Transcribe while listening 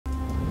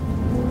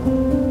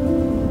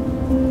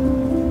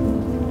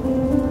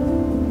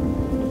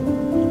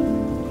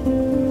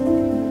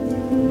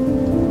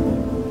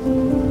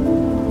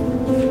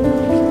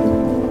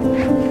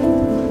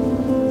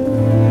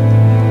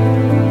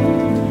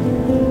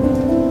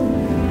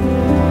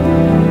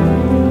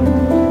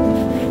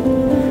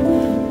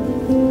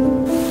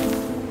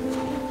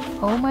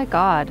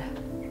god.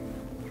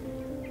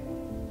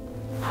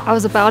 I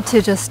was about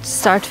to just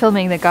start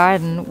filming the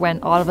garden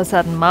when all of a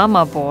sudden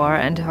Mama Boar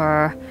and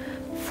her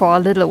 4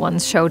 little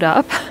ones showed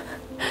up.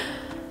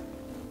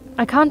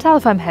 I can't tell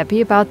if I'm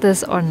happy about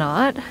this or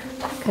not,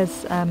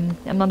 because I'm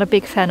not a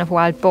big fan of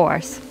wild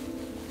boars.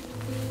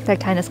 They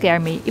kind of scare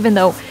me, even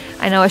though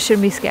I know I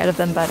shouldn't be scared of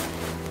them, but...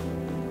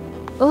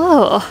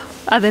 Oh,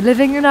 are they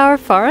living in our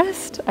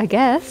forest? I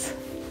guess.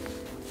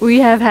 We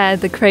have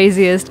had the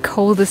craziest,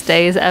 coldest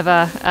days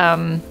ever.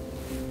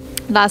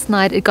 Last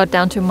night it got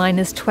down to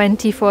minus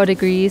 24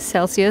 degrees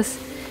Celsius,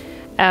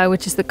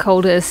 which is the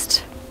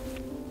coldest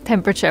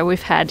temperature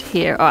we've had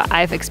here, or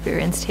I've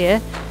experienced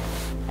here.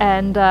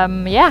 And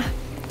yeah,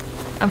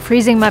 I'm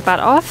freezing my butt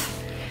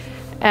off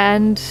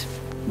and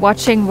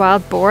watching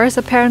wild boars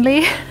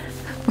apparently.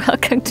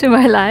 Welcome to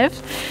my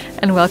life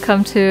and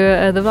welcome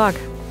to the vlog.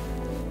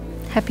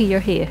 Happy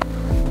you're here.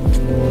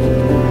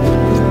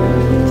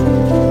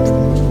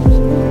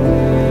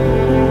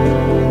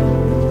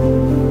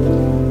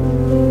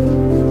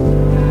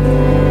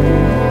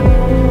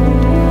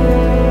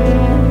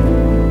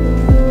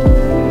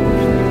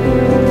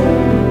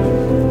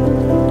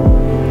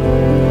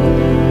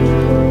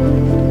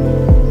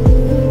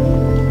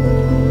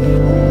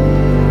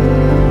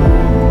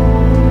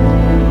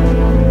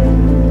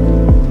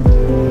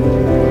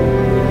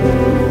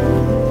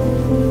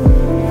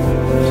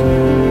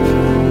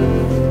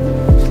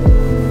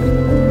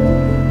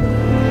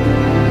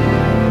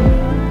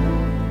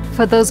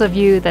 For those of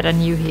you that are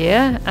new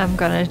here, I'm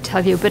gonna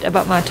tell you a bit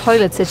about my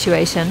toilet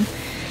situation.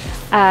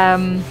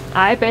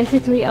 I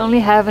basically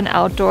only have an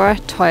outdoor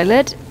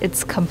toilet.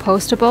 It's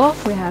compostable.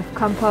 We have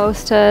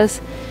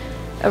composters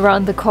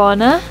around the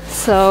corner,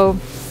 so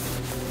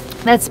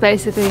that's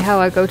basically how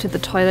I go to the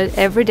toilet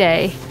every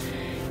day,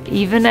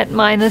 even at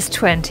minus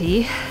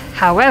 20.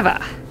 However,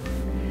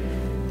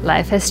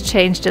 life has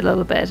changed a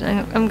little bit.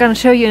 I'm gonna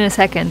show you in a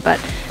second, but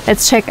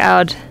let's check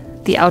out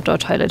the outdoor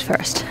toilet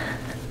first.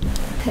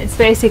 It's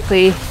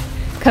basically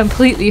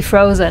completely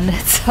frozen.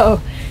 It's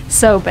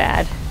so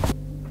bad.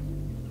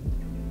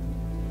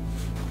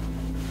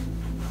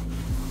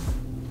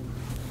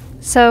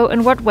 So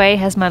in what way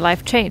has my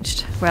life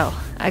changed? Well,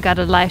 I got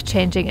a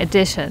life-changing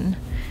addition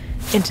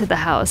into the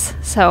house.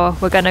 So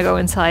we're gonna go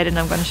inside and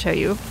I'm gonna show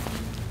you.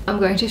 I'm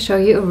going to show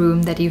you a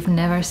room that you've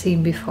never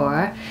seen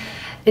before.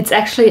 It's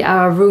actually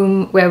our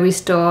room where we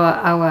store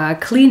our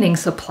cleaning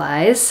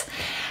supplies.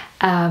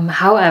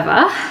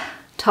 However,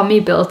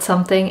 Tommy built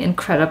something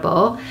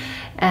incredible,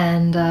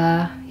 and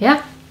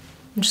yeah,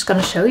 I'm just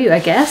gonna show you, I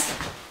guess.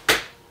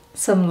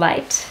 Some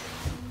light.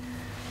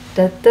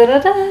 Da, da, da,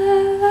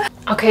 da.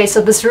 Okay,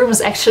 so this room is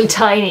actually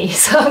tiny,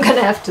 so I'm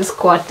gonna have to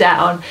squat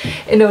down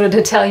in order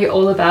to tell you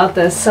all about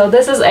this. So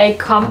this is a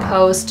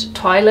compost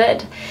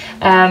toilet,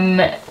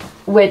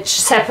 which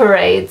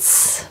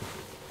separates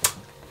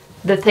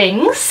the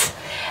things.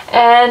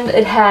 And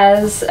it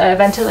has a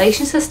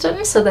ventilation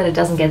system so that it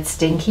doesn't get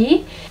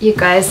stinky. You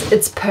guys,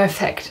 it's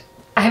perfect.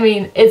 I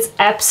mean, it's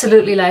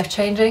absolutely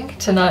life-changing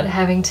to not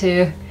having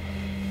to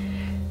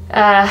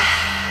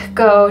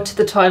go to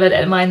the toilet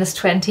at minus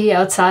 20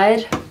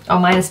 outside, or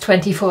minus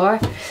 24.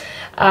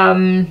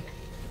 I'm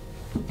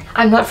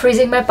not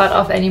freezing my butt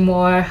off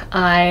anymore.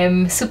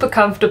 I'm super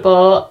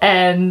comfortable,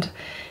 and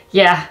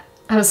yeah,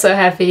 I'm so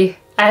happy.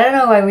 I don't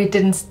know why we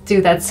didn't do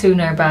that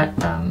sooner, but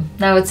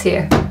now it's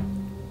here.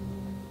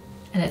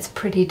 And it's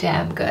pretty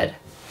damn good.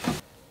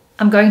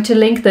 I'm going to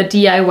link the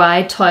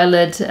DIY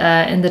toilet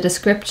in the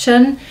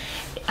description.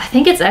 I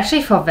think it's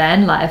actually for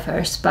van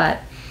lifers, but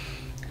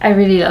I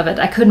really love it.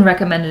 I couldn't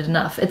recommend it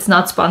enough. It's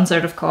not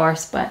sponsored, of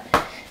course, but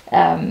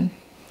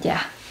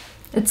yeah,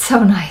 it's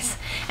so nice.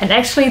 And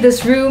actually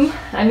this room,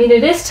 I mean,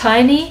 it is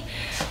tiny,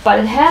 but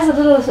it has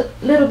a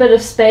little bit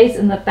of space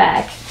in the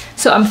back.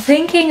 So I'm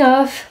thinking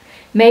of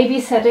maybe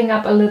setting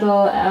up a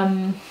little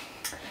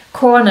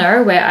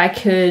corner where I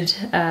could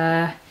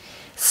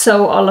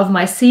sow all of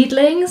my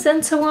seedlings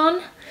and so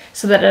on,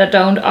 so that I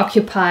don't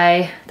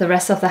occupy the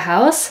rest of the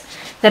house.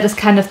 That is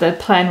kind of the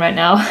plan right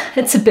now.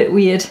 It's a bit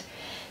weird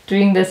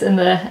doing this in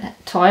the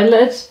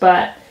toilet,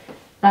 but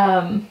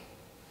I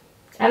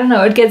don't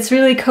know, it gets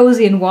really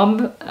cozy and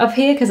warm up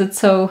here because it's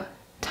so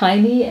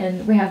tiny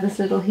and we have this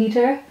little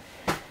heater.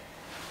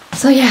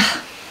 So yeah,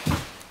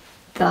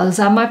 those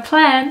are my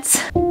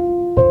plans.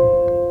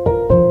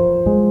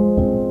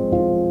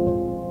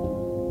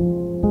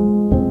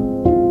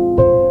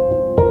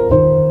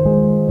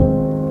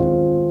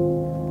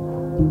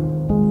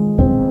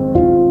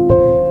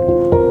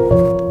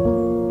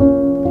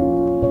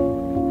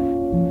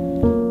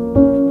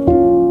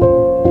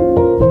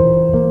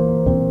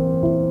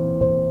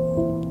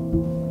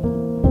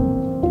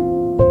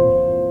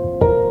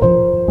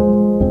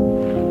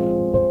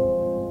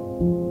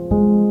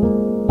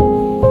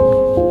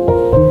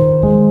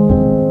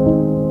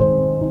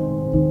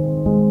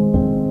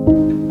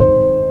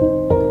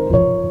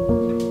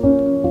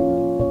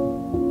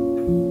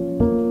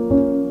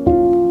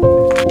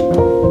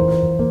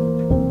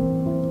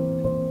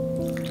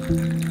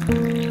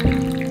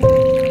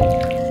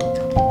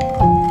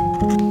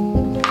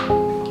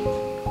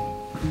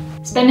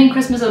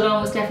 Christmas alone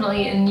was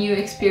definitely a new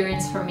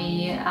experience for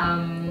me.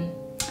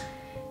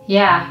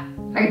 Yeah,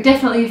 I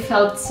definitely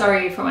felt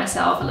sorry for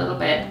myself a little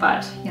bit,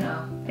 but you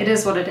know, it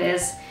is what it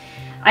is.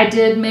 I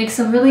did make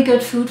some really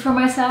good food for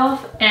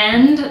myself,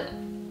 and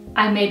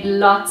I made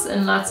lots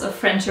and lots of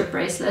friendship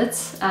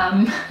bracelets.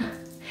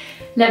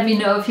 Let me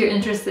know if you're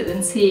interested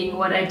in seeing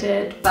what I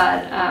did,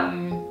 but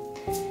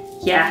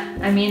yeah,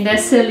 I mean, they're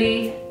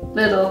silly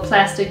little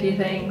plasticky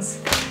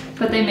things,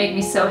 but they make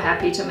me so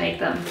happy to make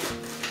them.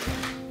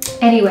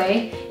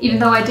 Anyway, even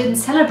though I didn't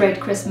celebrate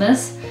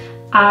Christmas,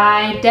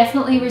 I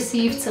definitely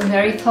received some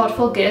very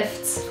thoughtful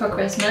gifts for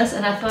Christmas,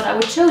 and I thought I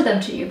would show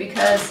them to you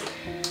because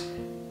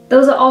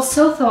those are all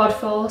so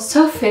thoughtful,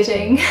 so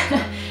fitting.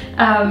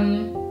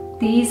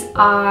 These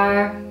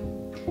are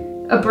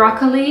a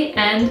broccoli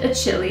and a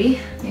chili.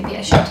 Maybe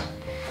I should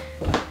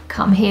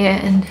come here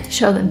and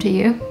show them to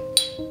you.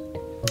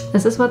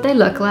 This is what they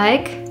look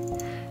like.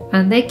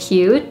 Aren't they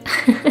cute?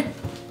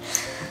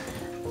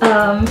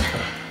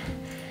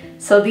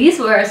 So these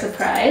were a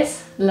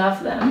surprise.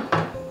 Love them.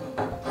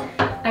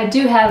 I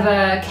do have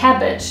a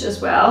cabbage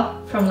as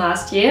well from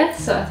last year,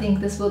 so I think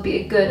this will be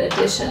a good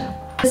addition.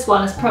 This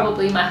one is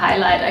probably my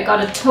highlight. I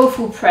got a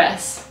tofu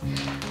press.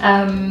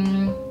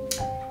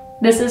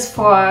 This is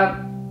for,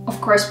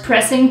 of course,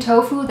 pressing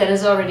tofu that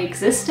is already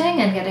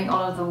existing and getting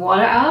all of the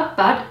water out,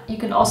 but you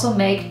can also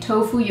make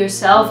tofu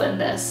yourself in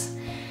this.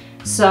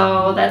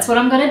 So that's what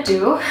I'm gonna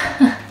do.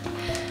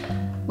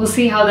 We'll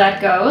see how that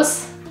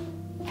goes.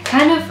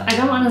 I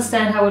don't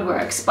understand how it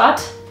works, but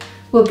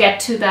we'll get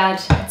to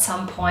that at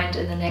some point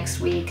in the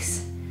next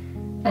weeks.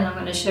 And I'm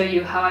gonna show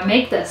you how I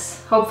make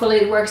this. Hopefully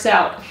it works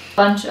out.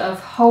 Bunch of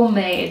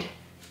homemade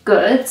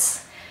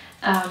goods.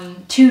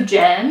 2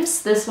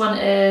 jams. This one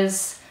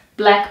is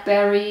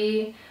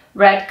blackberry,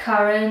 red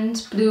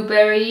currant,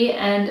 blueberry,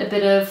 and a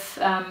bit of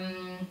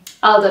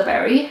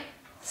elderberry.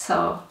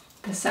 So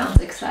this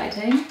sounds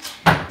exciting.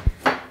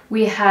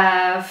 We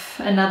have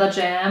another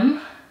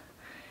jam,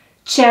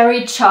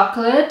 cherry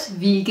chocolate,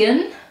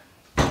 vegan.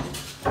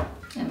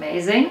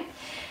 Amazing.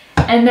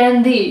 And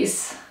then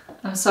these.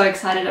 I'm so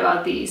excited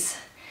about these.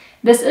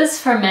 This is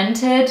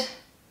fermented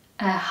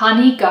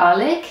honey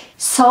garlic,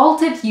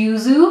 salted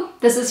yuzu.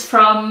 This is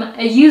from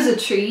a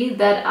yuzu tree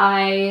that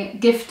I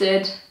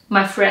gifted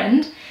my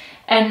friend,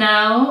 and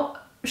now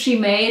she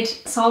made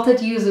salted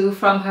yuzu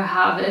from her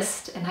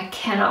harvest, and I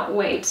cannot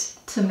wait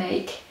to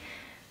make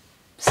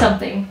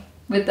something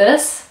with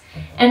this.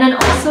 And then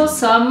also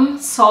some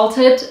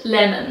salted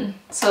lemon.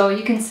 So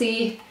you can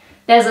see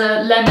there's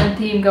a lemon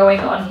theme going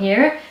on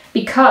here,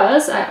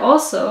 because I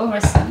also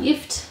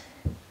received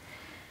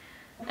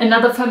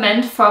another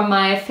ferment from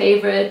my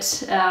favorite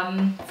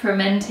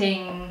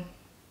fermenting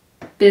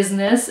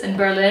business in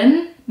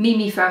Berlin,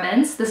 Mimi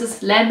Ferments. This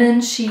is lemon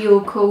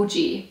shio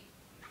koji.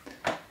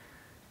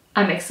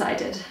 I'm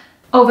excited.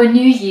 Over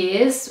New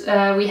Year's,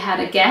 we had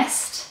a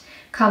guest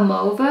come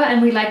over,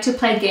 and we like to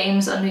play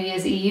games on New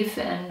Year's Eve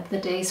and the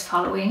days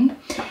following.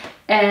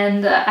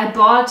 And I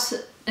bought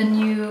a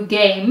new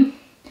game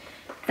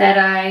that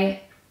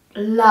I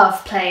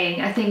love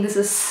playing. I think this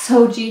is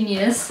so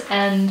genius,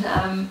 and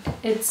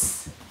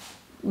it's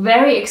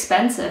very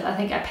expensive. I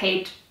think I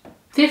paid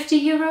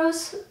 50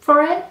 euros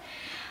for it.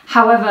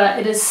 However,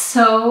 it is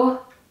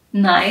so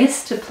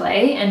nice to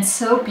play and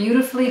so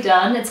beautifully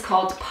done. It's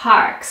called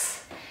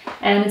Parks,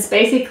 and it's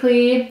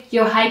basically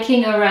you're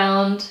hiking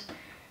around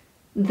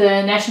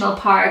the national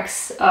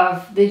parks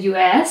of the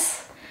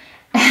US,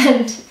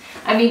 and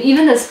I mean,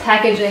 even this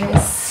packaging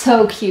is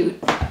so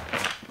cute.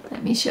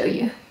 Let me show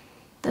you.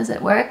 Does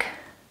it work?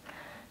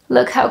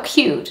 Look how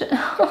cute.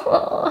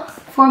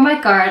 For my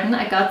garden,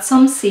 I got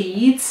some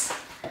seeds.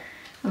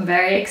 I'm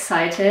very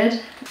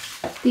excited.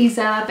 These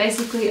are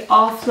basically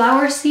all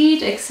flower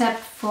seed except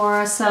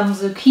for some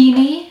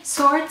zucchini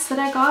sorts that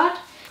I got.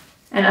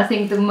 And I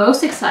think the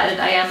most excited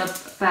I am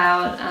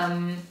about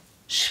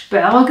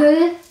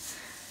Spargel.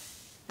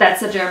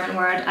 That's a German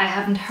word. I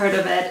haven't heard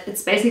of it.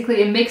 It's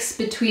basically a mix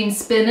between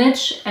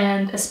spinach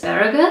and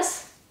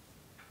asparagus.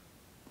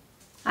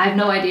 I have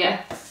no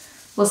idea.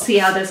 We'll see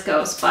how this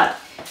goes, but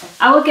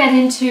I will get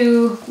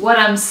into what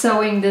I'm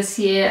sowing this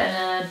year in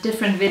a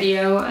different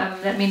video.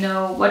 Let me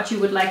know what you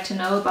would like to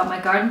know about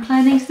my garden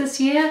plantings this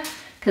year,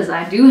 because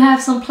I do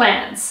have some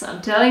plans,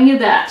 I'm telling you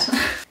that.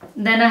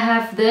 Then I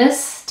have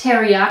this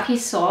teriyaki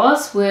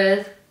sauce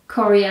with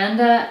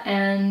coriander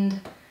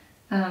and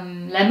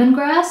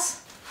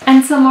lemongrass,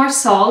 and some more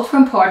salt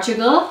from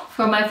Portugal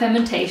for my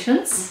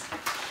fermentations.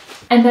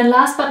 And then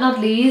last but not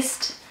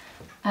least,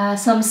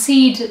 some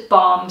seed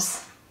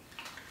bombs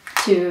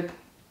to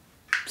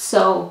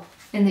sow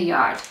in the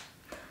yard.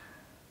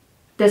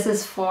 This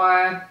is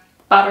for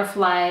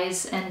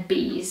butterflies and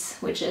bees,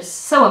 which is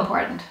so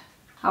important.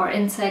 Our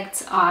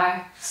insects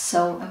are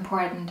so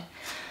important.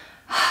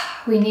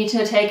 We need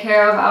to take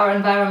care of our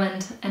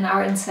environment and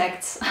our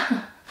insects.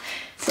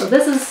 So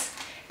this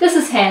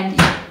is handy.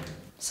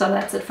 So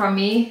that's it from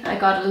me. I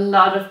got a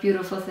lot of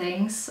beautiful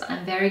things.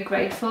 I'm very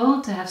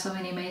grateful to have so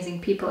many amazing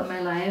people in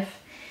my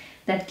life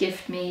that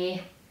gift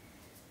me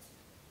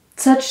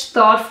Such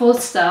thoughtful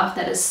stuff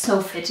that is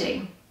so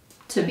fitting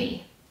to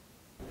me.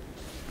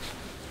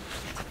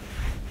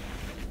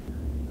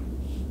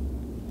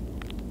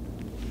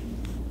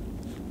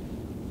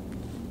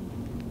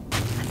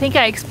 I think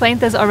I explained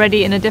this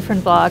already in a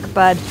different blog,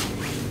 but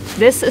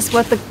this is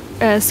what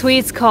the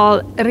Swedes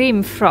call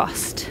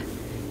Rimfrost.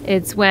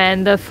 It's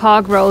when the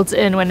fog rolls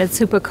in when it's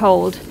super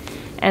cold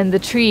and the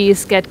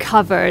trees get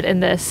covered in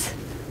this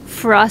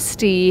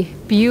frosty,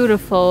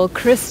 beautiful,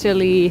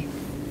 crystally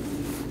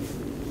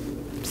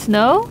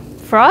snow?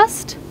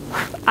 Frost?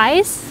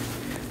 Ice?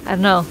 I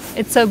don't know.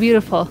 It's so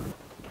beautiful.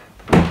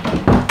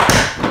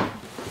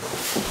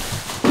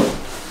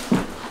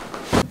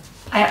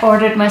 I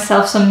ordered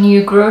myself some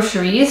new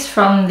groceries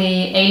from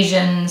the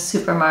Asian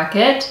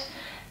supermarket.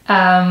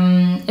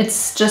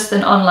 It's just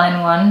an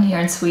online one here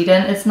in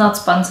Sweden. It's not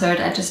sponsored.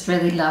 I just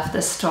really love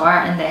this store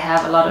and they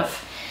have a lot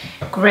of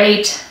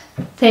great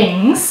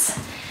things.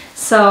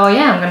 So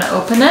yeah, I'm gonna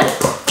open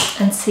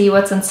it and see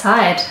what's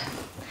inside.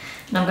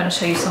 And I'm gonna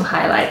show you some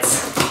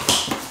highlights.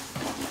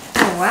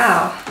 Oh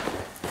wow.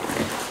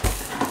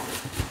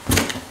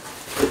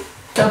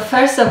 So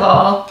first of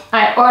all,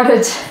 I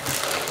ordered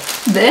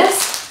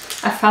this.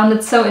 I found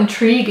it so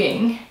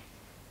intriguing.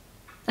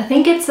 I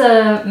think it's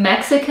a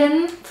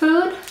Mexican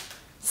food.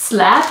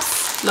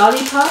 Slaps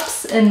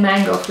lollipops in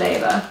mango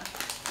flavor.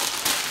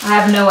 I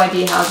have no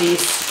idea how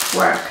these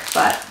work,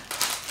 but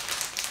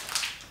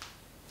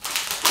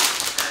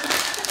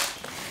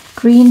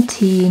green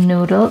tea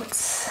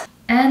noodles.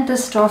 And the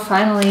store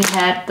finally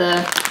had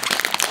the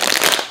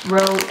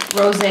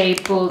Rosie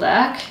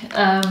bulldog.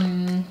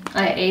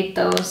 I ate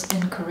those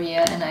in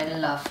Korea and I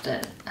loved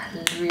it. I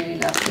really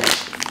loved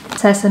it.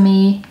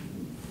 Sesame,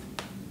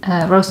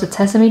 roasted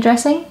sesame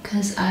dressing,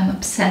 because I'm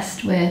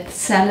obsessed with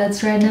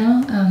salads right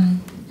now,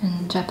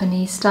 in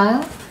Japanese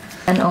style.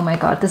 And oh my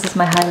god, this is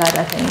my highlight,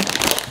 I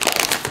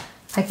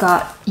think. I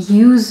got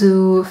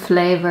yuzu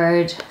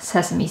flavored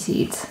sesame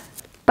seeds.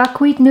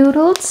 Buckwheat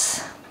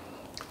noodles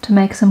to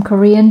make some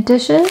Korean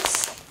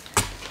dishes.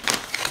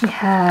 We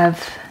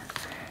have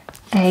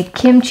a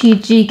kimchi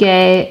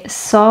jjigae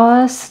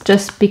sauce,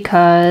 just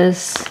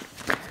because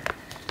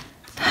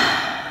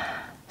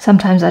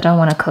sometimes I don't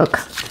want to cook.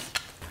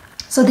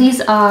 So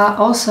these are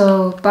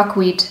also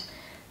buckwheat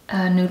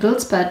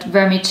noodles, but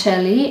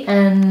vermicelli,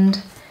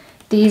 and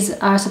these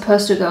are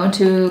supposed to go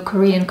into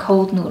Korean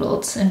cold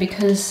noodles. And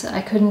because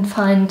I couldn't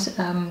find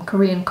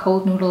Korean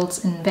cold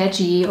noodles in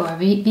veggie or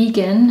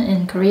vegan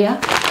in Korea,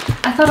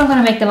 I thought I'm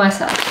gonna make them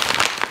myself.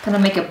 I'm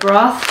gonna make a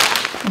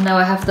broth, and now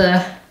I have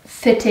the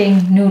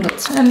fitting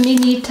noodles. A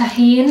mini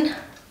tahine.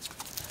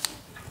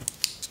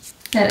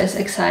 That is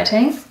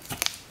exciting.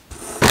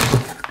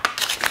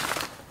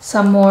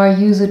 Some more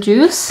yuzu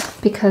juice,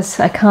 because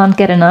I can't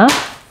get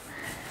enough.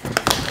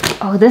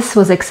 Oh, this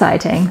was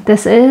exciting.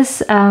 This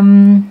is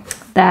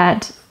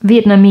that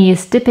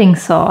Vietnamese dipping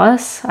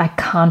sauce. I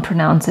can't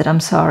pronounce it, I'm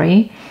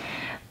sorry.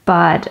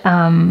 But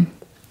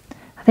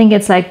I think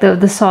it's like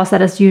the sauce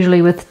that is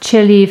usually with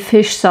chili,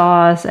 fish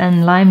sauce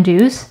and lime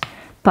juice,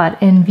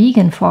 but in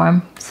vegan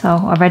form,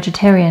 so, or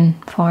vegetarian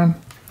form.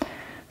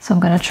 So I'm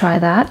gonna try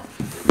that.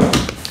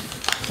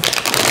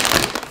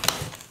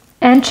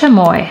 And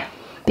chamoy,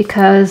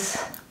 because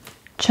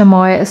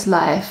chamoy is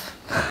life.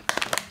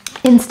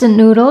 Instant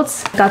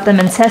noodles, got them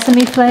in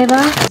sesame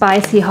flavor,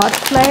 spicy hot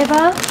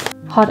flavor,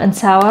 hot and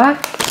sour.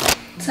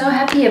 So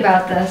happy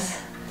about this.